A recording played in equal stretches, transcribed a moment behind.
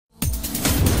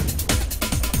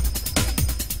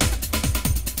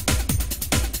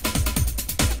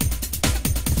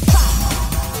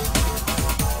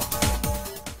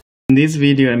In this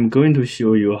video, I'm going to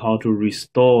show you how to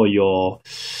restore your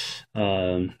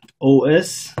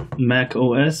OS, Mac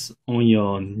OS on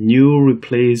your new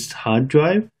replaced hard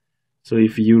drive. So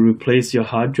if you replace your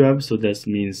hard drive, so that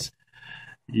means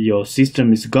your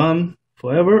system is gone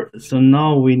forever. So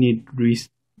now we need to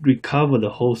recover the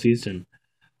whole system.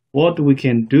 What we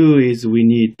can do is we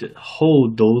need to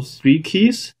hold those three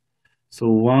keys. So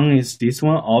one is this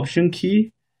one, Option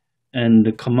key, and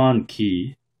the Command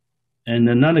key. And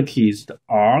another key is the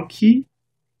R key,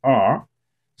 R.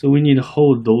 So we need to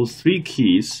hold those three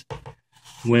keys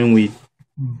when we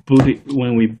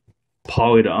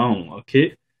power it on.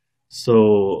 Okay.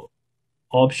 So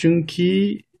Option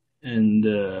key and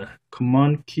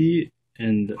Command key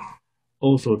and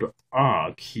also the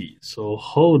R key. So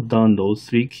hold down those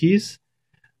three keys.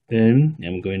 Then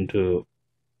I'm going to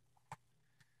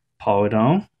power it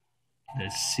on.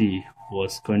 Let's see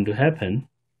what's going to happen.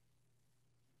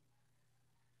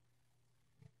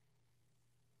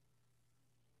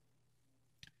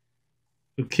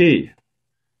 Okay,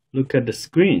 look at the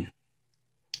screen.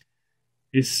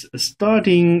 It's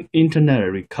starting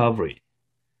internet recovery.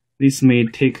 This may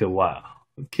take a while.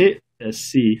 Okay, let's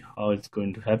see how it's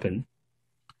going to happen.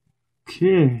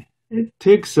 Okay, it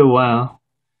takes a while.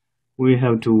 We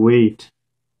have to wait.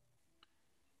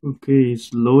 Okay,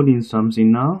 it's loading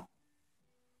something now.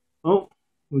 Oh,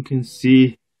 we can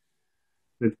see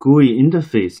the GUI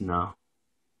interface now.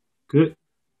 Good.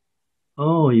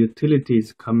 Oh, utility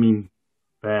is coming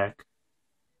back.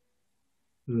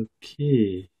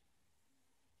 Okay.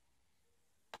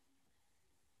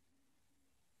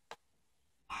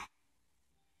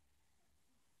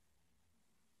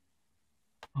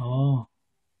 Oh,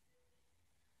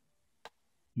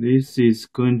 this is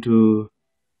going to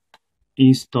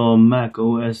install Mac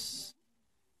OS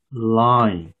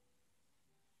line.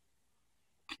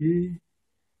 Okay.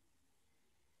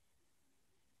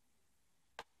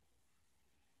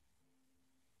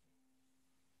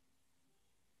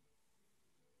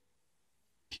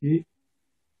 Okay.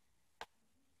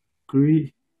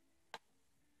 Agree.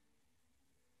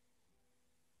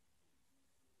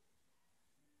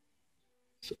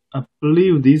 So I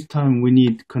believe this time we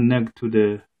need to connect to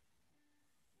the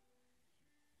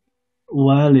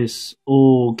wireless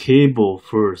or cable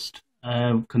first. I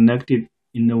have connected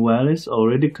in the wireless,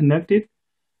 already connected.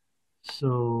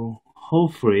 So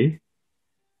hopefully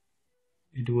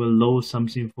it will load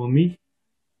something for me.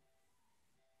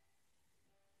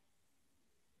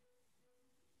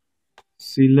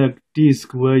 Select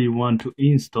disk where you want to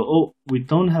install. Oh, we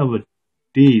don't have a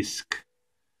disk.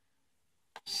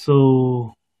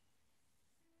 So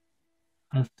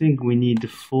I think we need to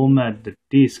format the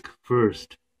disk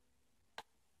first.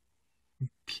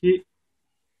 Okay.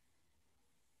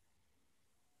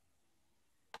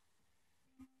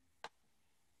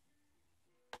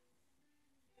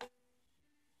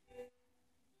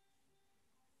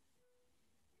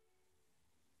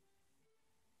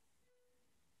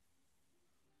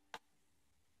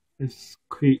 Let's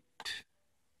quit.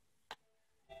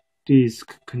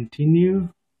 Disk continue.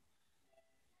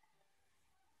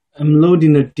 I'm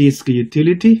loading the disk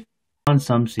utility. On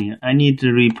something, I need to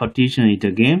repartition it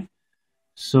again.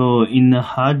 So in the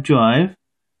hard drive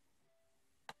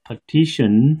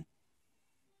partition,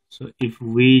 so if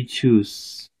we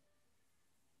choose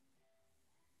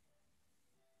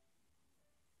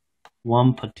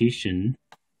one partition,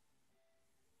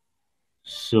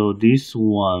 so this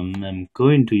one I'm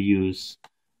going to use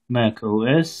Mac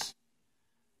OS.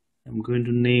 I'm going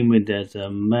to name it as a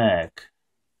Mac.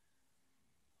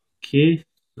 Okay,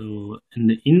 so in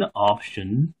the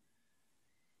option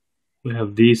we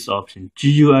have this option,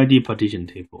 GUID partition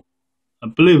table. I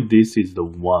believe this is the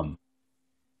one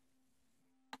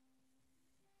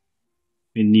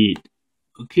we need.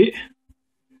 Okay,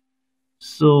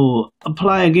 so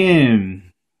apply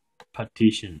again,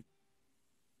 partition.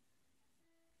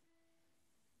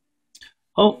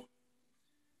 Oh,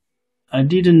 I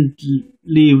didn't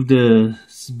leave the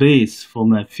space for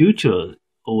my future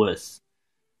OS.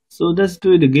 So let's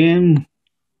do it again.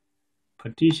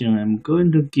 Partition, I'm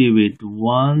going to give it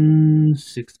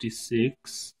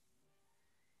 166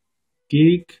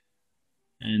 gig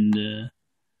and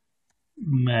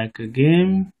Mac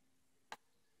again,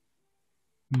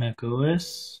 Mac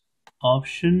OS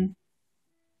option.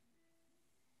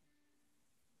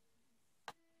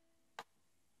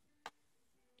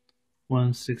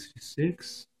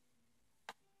 $166.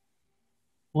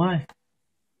 Why?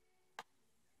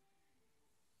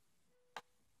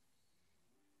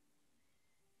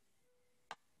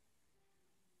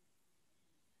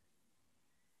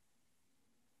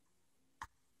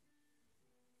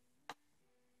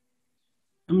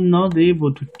 I'm not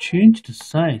able to change the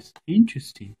size.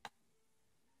 Interesting.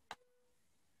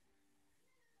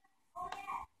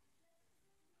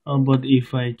 How about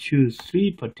if I choose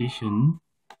 3 partition?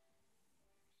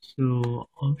 So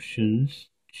options,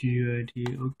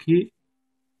 GUID, okay.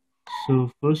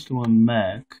 So first one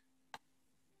Mac.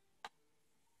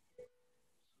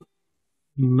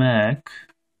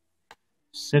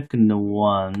 Second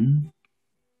one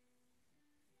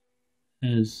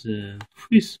has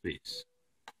free space.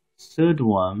 Third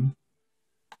one,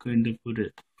 going to put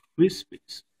it free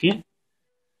space. Okay.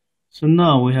 So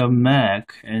now we have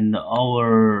Mac and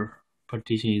our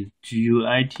partition is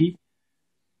GUID.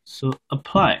 So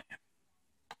apply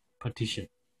partition.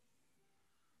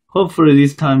 Hopefully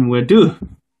this time we'll do.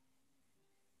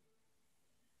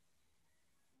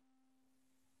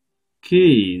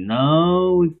 Okay,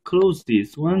 now we close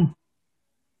this one.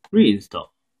 Reinstall.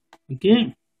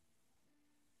 Again.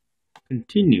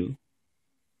 Continue.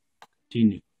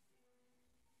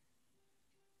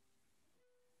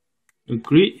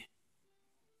 Agree.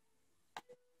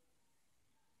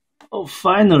 Oh,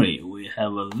 finally, we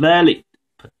have a valid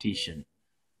partition.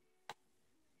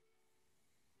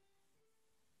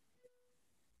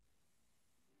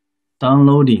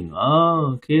 Downloading.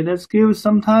 Oh, okay, let's give it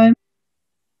some time.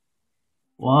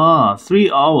 Wow, 3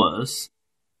 hours,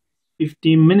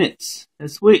 15 minutes.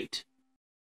 Let's wait.